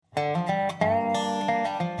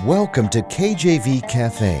Welcome to KJV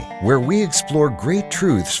Cafe, where we explore great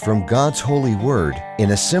truths from God's holy word in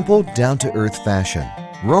a simple, down-to-earth fashion.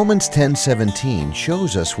 Romans 10:17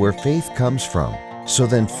 shows us where faith comes from. So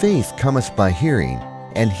then faith cometh by hearing,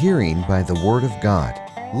 and hearing by the word of God.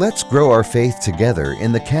 Let's grow our faith together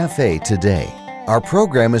in the cafe today. Our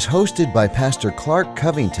program is hosted by Pastor Clark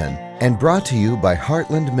Covington and brought to you by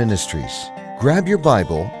Heartland Ministries. Grab your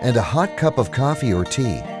Bible and a hot cup of coffee or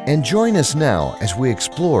tea and join us now as we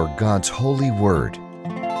explore God's holy word.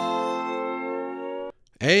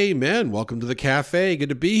 Amen. Welcome to the cafe. Good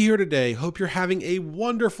to be here today. Hope you're having a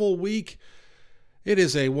wonderful week. It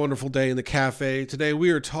is a wonderful day in the cafe. Today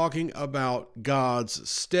we are talking about God's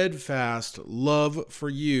steadfast love for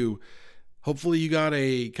you. Hopefully you got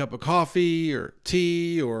a cup of coffee or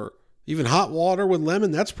tea or even hot water with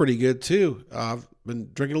lemon. That's pretty good too. I've been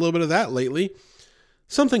drinking a little bit of that lately.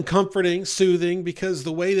 Something comforting, soothing, because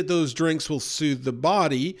the way that those drinks will soothe the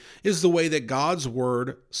body is the way that God's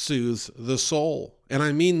word soothes the soul. And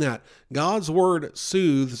I mean that. God's word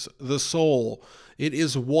soothes the soul. It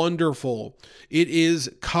is wonderful. It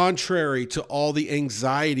is contrary to all the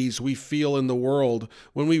anxieties we feel in the world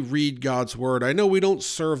when we read God's word. I know we don't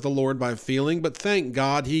serve the Lord by feeling, but thank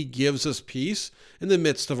God He gives us peace in the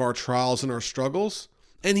midst of our trials and our struggles.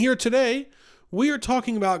 And here today, we are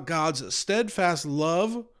talking about God's steadfast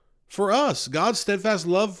love for us, God's steadfast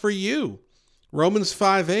love for you. Romans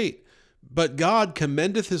 5:8, but God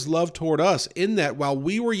commendeth His love toward us in that while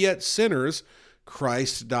we were yet sinners,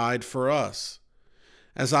 Christ died for us.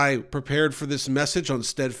 As I prepared for this message on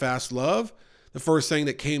steadfast love, the first thing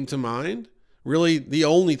that came to mind, really the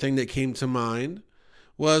only thing that came to mind,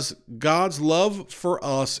 was God's love for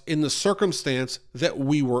us in the circumstance that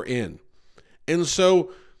we were in. And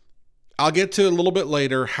so I'll get to a little bit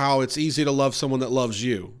later how it's easy to love someone that loves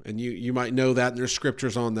you. And you might know that, and there's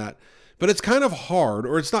scriptures on that. But it's kind of hard,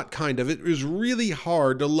 or it's not kind of, it is really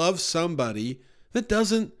hard to love somebody that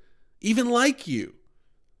doesn't even like you,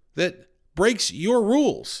 that breaks your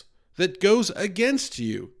rules, that goes against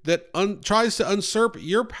you, that tries to usurp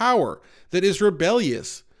your power, that is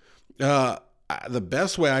rebellious. The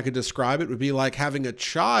best way I could describe it would be like having a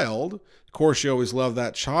child. Of course, you always love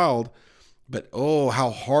that child, but oh, how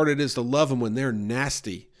hard it is to love them when they're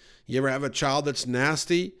nasty. You ever have a child that's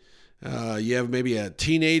nasty? You have maybe a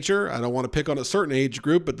teenager. I don't want to pick on a certain age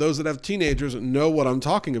group, but those that have teenagers know what I'm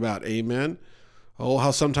talking about. Amen. Oh,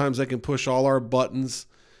 how sometimes they can push all our buttons.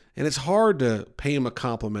 And it's hard to pay them a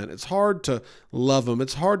compliment. It's hard to love them.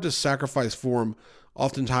 It's hard to sacrifice for them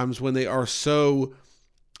oftentimes when they are so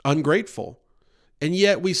ungrateful. And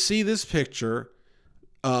yet we see this picture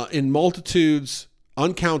in multitudes,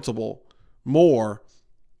 uncountable, more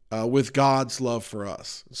with God's love for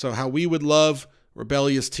us. So how we would love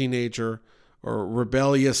rebellious teenager or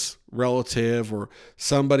rebellious relative or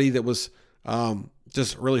somebody that was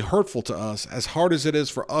just really hurtful to us, as hard as it is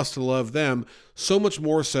for us to love them, so much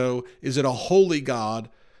more so is it a holy God.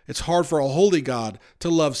 It's hard for a holy God to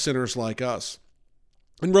love sinners like us.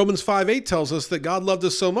 And Romans 5:8 tells us that God loved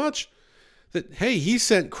us so much that, hey, He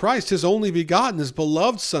sent Christ, His only begotten, His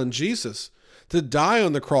beloved Son, Jesus, to die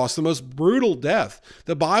on the cross, the most brutal death.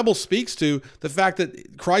 The Bible speaks to the fact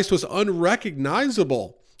that Christ was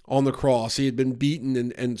unrecognizable on the cross. He had been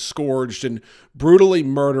beaten and scourged and brutally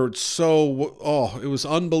murdered. It was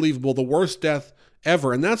unbelievable. The worst death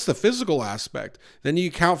ever. And that's the physical aspect. Then you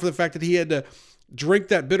account for the fact that He had to drink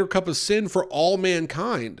that bitter cup of sin for all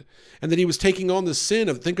mankind. And that He was taking on the sin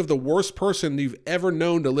of, think of the worst person you've ever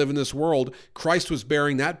known to live in this world. Christ was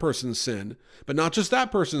bearing that person's sin. But not just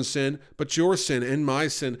that person's sin, but your sin and my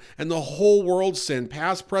sin and the whole world's sin,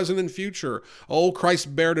 past, present, and future. Oh,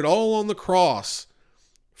 Christ bared it all on the cross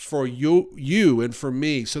for you and for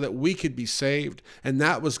me, so that we could be saved. And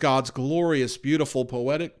that was God's glorious, beautiful,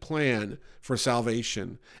 poetic plan for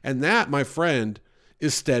salvation. And that, my friend,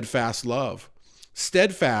 is steadfast love.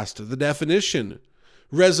 Steadfast, the definition: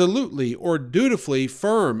 resolutely or dutifully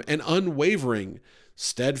firm and unwavering.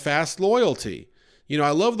 Steadfast loyalty. You know,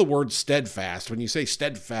 I love the word steadfast. When you say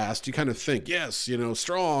steadfast, you kind of think, yes,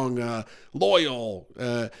 strong, loyal,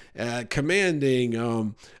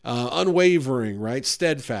 commanding, unwavering, right?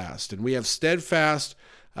 Steadfast. And we have steadfast.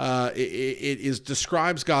 It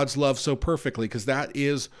describes God's love so perfectly, because that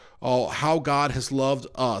is how God has loved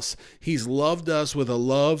us. He's loved us with a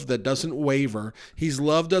love that doesn't waver. He's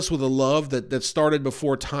loved us with a love that started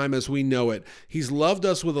before time as we know it. He's loved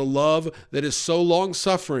us with a love that is so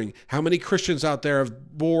long-suffering. How many Christians out there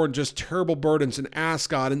have borne just terrible burdens and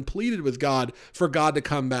asked God and pleaded with God for God to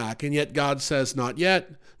come back? And yet God says, not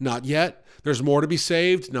yet, not yet. There's more to be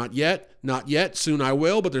saved, not yet. Not yet. Soon I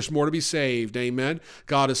will, but there's more to be saved. Amen.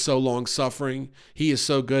 God is so long-suffering. He is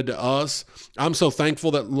so good to us. I'm so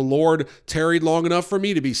thankful that the Lord tarried long enough for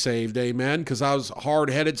me to be saved. Amen. Because I was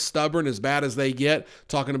hard-headed, stubborn, as bad as they get.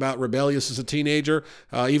 Talking about rebellious as a teenager.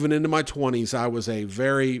 Even into my 20s, I was a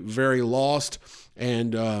very, very lost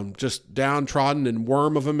and just downtrodden and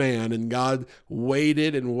worm of a man. And God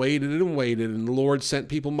waited and waited and waited, and the Lord sent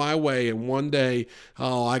people my way. And one day,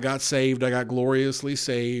 I got saved. I got gloriously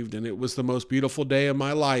saved, and it was the most beautiful day of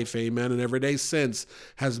my life. Amen. And every day since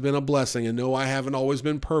has been a blessing. And no, I haven't always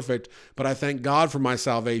been perfect, but I thank God for my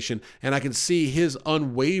salvation, and I can see His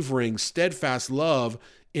unwavering, steadfast love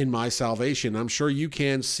in my salvation. I'm sure you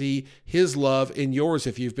can see His love in yours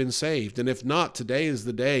if you've been saved. And if not, today is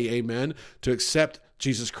the day, amen, to accept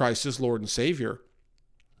Jesus Christ as Lord and Savior.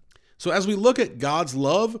 So as we look at God's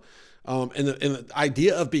love and the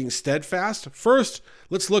idea of being steadfast, first,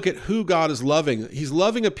 let's look at who God is loving. He's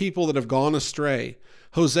loving a people that have gone astray.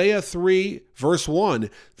 Hosea 3, verse 1,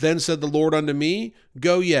 then said the Lord unto me,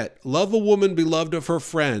 go yet, love a woman beloved of her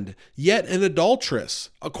friend, yet an adulteress,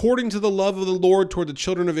 according to the love of the Lord toward the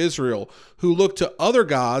children of Israel, who look to other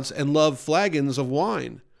gods and love flagons of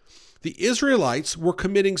wine. The Israelites were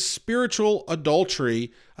committing spiritual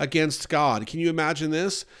adultery against God. Can you imagine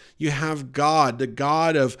this? You have God, the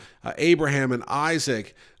God of Abraham and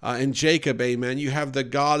Isaac and Jacob, amen. You have the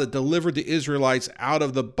God that delivered the Israelites out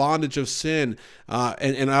of the bondage of sin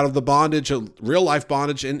and out of the bondage of real life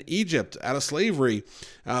bondage in Egypt, out of slavery,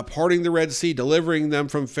 parting the Red Sea, delivering them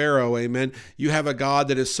from Pharaoh, amen. You have a God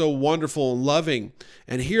that is so wonderful and loving.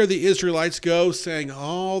 And here the Israelites go saying,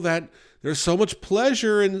 there's so much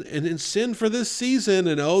pleasure in sin for this season,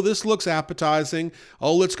 and this looks appetizing.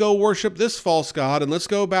 Let's go worship this false god, and let's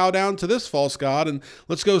go bow down to this false god, and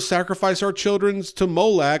let's go sacrifice our children to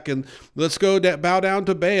Molech, and let's go bow down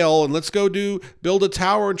to Baal, and let's go build a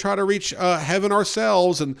tower and try to reach heaven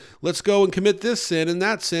ourselves, and let's go and commit this sin and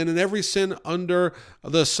that sin and every sin under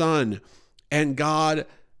the sun. And God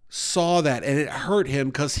saw that, and it hurt Him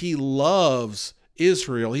because He loves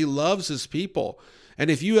Israel. He loves His people. And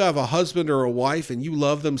if you have a husband or a wife and you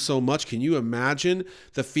love them so much, can you imagine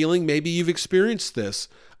the feeling? Maybe you've experienced this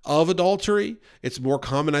of adultery. It's more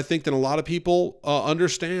common, I think, than a lot of people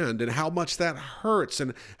understand, and how much that hurts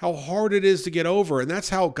and how hard it is to get over. And that's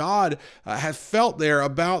how God has felt there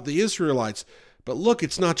about the Israelites. But look,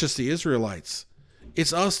 it's not just the Israelites.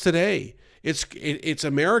 It's us today. It's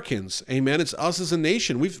Americans, amen. It's us as a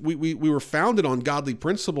nation. We were founded on godly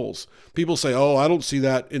principles. People say, I don't see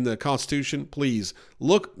that in the Constitution. Please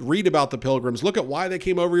read about the Pilgrims. Look at why they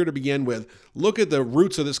came over here to begin with. Look at the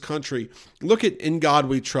roots of this country. Look at In God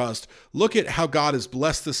We Trust. Look at how God has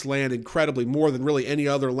blessed this land incredibly, more than really any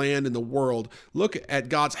other land in the world. Look at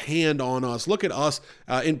God's hand on us. Look at us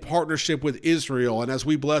in partnership with Israel. And as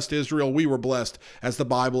we blessed Israel, we were blessed, as the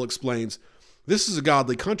Bible explains. This is a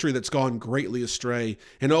godly country that's gone greatly astray.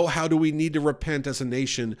 And how do we need to repent as a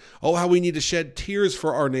nation? How we need to shed tears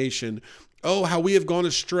for our nation. How we have gone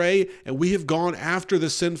astray and we have gone after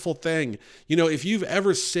the sinful thing. If you've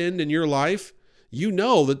ever sinned in your life, you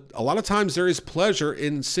know that a lot of times there is pleasure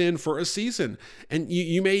in sin for a season. And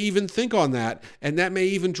you may even think on that, and that may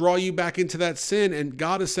even draw you back into that sin. And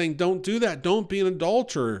God is saying, don't do that. Don't be an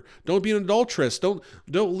adulterer. Don't be an adulteress. Don't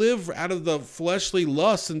live out of the fleshly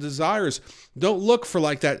lusts and desires. Don't look for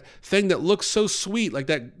like that thing that looks so sweet, like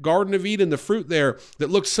that Garden of Eden, the fruit there that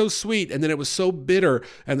looked so sweet, and then it was so bitter,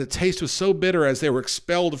 and the taste was so bitter as they were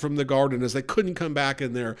expelled from the garden, as they couldn't come back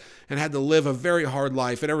in there and had to live a very hard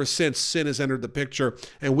life. And ever since, sin has entered the picture,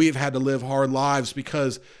 and we've had to live hard lives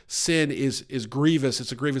because sin is grievous.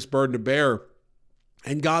 It's a grievous burden to bear.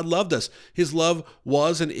 And God loved us. His love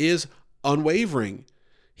was and is unwavering.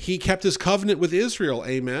 He kept His covenant with Israel.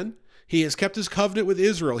 Amen. He has kept His covenant with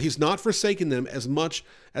Israel. He's not forsaken them as much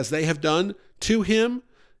as they have done to Him.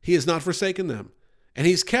 He has not forsaken them. And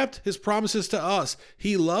He's kept His promises to us.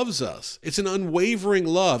 He loves us. It's an unwavering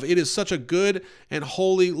love. It is such a good and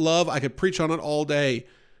holy love. I could preach on it all day.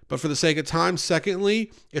 But for the sake of time,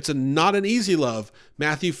 secondly, it's not an easy love.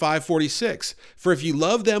 Matthew 5:46. For if ye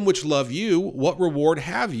love them which love you, what reward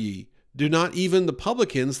have ye? Do not even the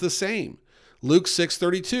publicans the same? Luke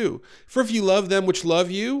 6:32. For if ye love them which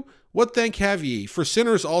love you, what thank have ye? For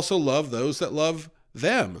sinners also love those that love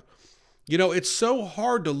them. You know, it's so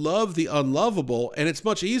hard to love the unlovable, and it's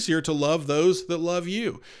much easier to love those that love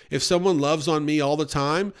you. If someone loves on me all the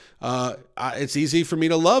time, it's easy for me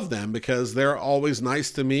to love them because they're always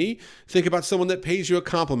nice to me. Think about someone that pays you a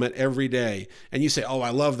compliment every day, and you say, oh,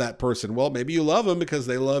 I love that person. Well, maybe you love them because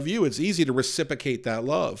they love you. It's easy to reciprocate that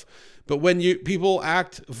love. But when people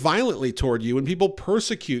act violently toward you, when people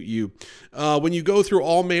persecute you, when you go through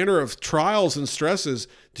all manner of trials and stresses,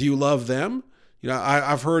 do you love them? You know,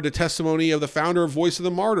 I've heard a testimony of the founder of Voice of the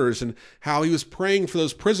Martyrs and how he was praying for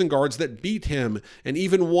those prison guards that beat him. And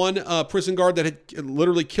even one prison guard that had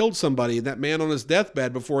literally killed somebody, that man on his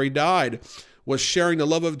deathbed before he died, was sharing the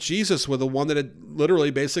love of Jesus with the one that had literally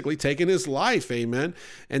basically taken his life. Amen.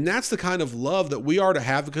 And that's the kind of love that we are to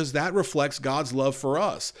have, because that reflects God's love for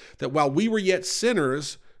us. That while we were yet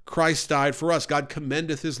sinners, Christ died for us. God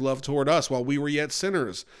commendeth his love toward us while we were yet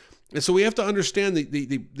sinners. And so we have to understand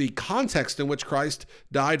the context in which Christ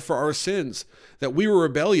died for our sins, that we were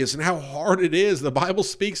rebellious and how hard it is. The Bible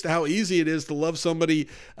speaks to how easy it is to love somebody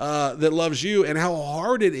that loves you, and how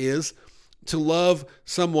hard it is to love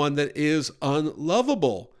someone that is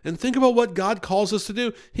unlovable. And think about what God calls us to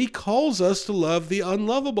do. He calls us to love the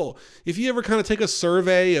unlovable. If you ever kind of take a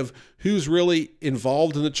survey of who's really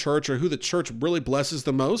involved in the church or who the church really blesses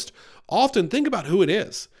the most, often think about who it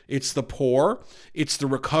is. It's the poor, it's the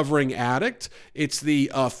recovering addict, it's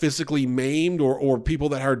the physically maimed or people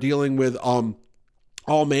that are dealing with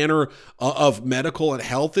all manner of medical and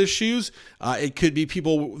health issues. It could be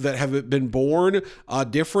people that have been born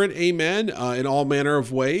different, amen, in all manner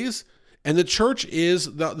of ways. And the church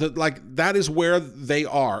is that is where they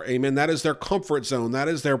are. Amen. That is their comfort zone. That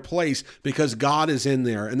is their place, because God is in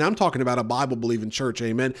there. And I'm talking about a Bible-believing church.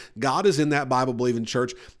 Amen. God is in that Bible-believing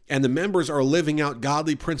church, and the members are living out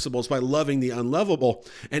godly principles by loving the unlovable.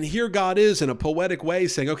 And here God is in a poetic way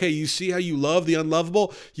saying, okay, you see how you love the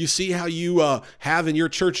unlovable? You see how you have in your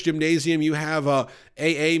church gymnasium, you have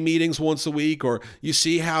AA meetings once a week, or you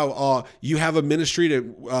see how you have a ministry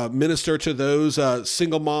to minister to those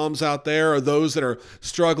single moms out there, or those that are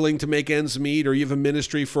struggling to make ends meet, or you have a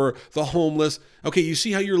ministry for the homeless. Okay, you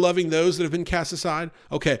see how you're loving those that have been cast aside?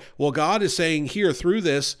 Okay, well, God is saying here through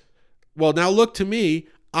this, well, now look to me.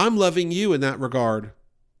 I'm loving you in that regard.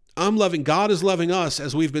 God is loving us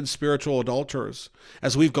as we've been spiritual adulterers,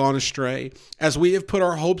 as we've gone astray, as we have put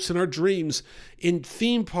our hopes and our dreams in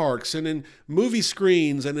theme parks and in movie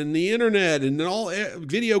screens and in the internet and in all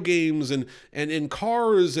video games and in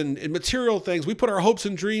cars and in material things. We put our hopes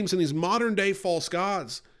and dreams in these modern day false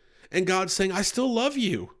gods. And God's saying, I still love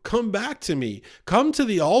you. Come back to me. Come to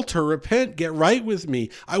the altar, repent, get right with me.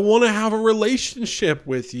 I want to have a relationship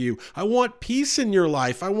with you. I want peace in your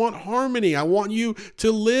life. I want harmony. I want you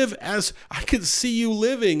to live as I can see you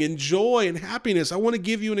living, in joy and happiness. I want to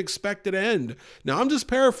give you an expected end. Now, I'm just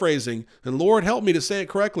paraphrasing, and Lord, help me to say it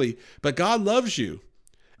correctly, but God loves you.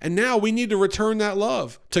 And now we need to return that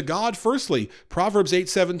love to God firstly. Proverbs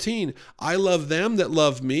 8:17, I love them that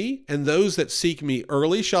love me, and those that seek me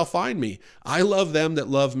early shall find me. I love them that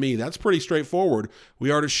love me. That's pretty straightforward. We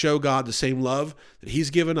are to show God the same love that he's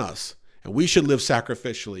given us. And we should live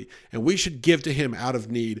sacrificially, and we should give to him out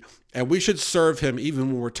of need, and we should serve him even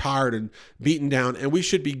when we're tired and beaten down, and we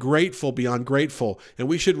should be grateful beyond grateful, and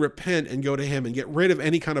we should repent and go to him and get rid of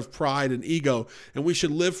any kind of pride and ego, and we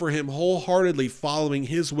should live for him wholeheartedly, following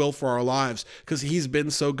his will for our lives, because he's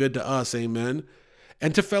been so good to us, amen.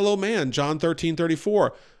 And to fellow man, John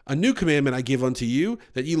 13:34, a new commandment I give unto you,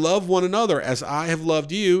 that ye love one another as I have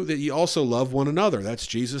loved you, that ye also love one another. That's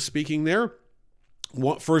Jesus speaking there.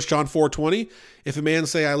 1 John 4:20, if a man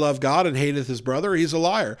say, I love God, and hateth his brother, he is a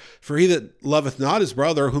liar. For he that loveth not his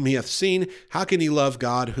brother whom he hath seen, how can he love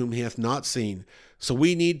God whom he hath not seen? So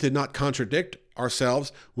we need to not contradict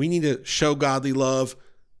ourselves. We need to show godly love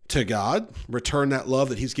to God, return that love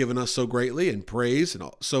that he's given us so greatly, and praise and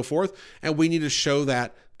so forth. And we need to show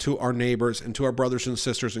that to our neighbors and to our brothers and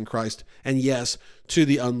sisters in Christ. And yes, to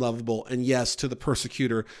the unlovable, and yes, to the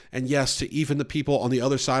persecutor, and yes, to even the people on the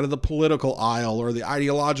other side of the political aisle or the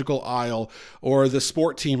ideological aisle or the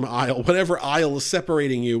sport team aisle, whatever aisle is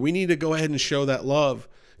separating you. We need to go ahead and show that love,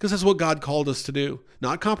 because that's what God called us to do.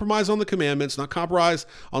 Not compromise on the commandments, not compromise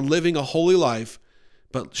on living a holy life,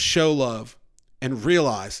 but show love and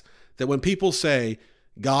realize that when people say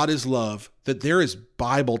God is love, that there is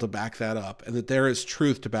Bible to back that up, and that there is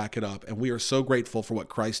truth to back it up. And we are so grateful for what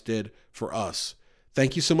Christ did for us.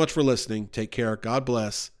 Thank you so much for listening. Take care. God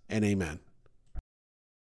bless, and amen.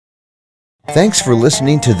 Thanks for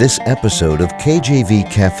listening to this episode of KJV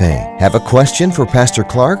Cafe. Have a question for Pastor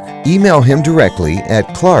Clark? Email him directly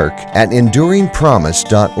at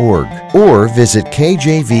clark@enduringpromise.org or visit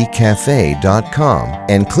kjvcafe.com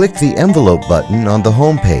and click the envelope button on the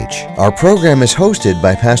homepage. Our program is hosted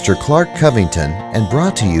by Pastor Clark Covington and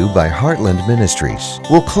brought to you by Heartland Ministries.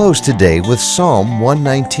 We'll close today with Psalm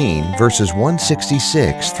 119, verses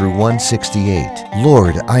 166 through 168.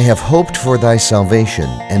 Lord, I have hoped for thy salvation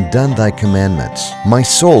and done thy commandments. My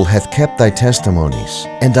soul hath kept thy testimonies,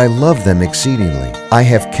 and I love them exceedingly. I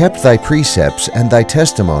have kept thy precepts and thy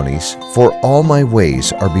testimonies, for all my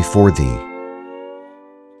ways are before thee.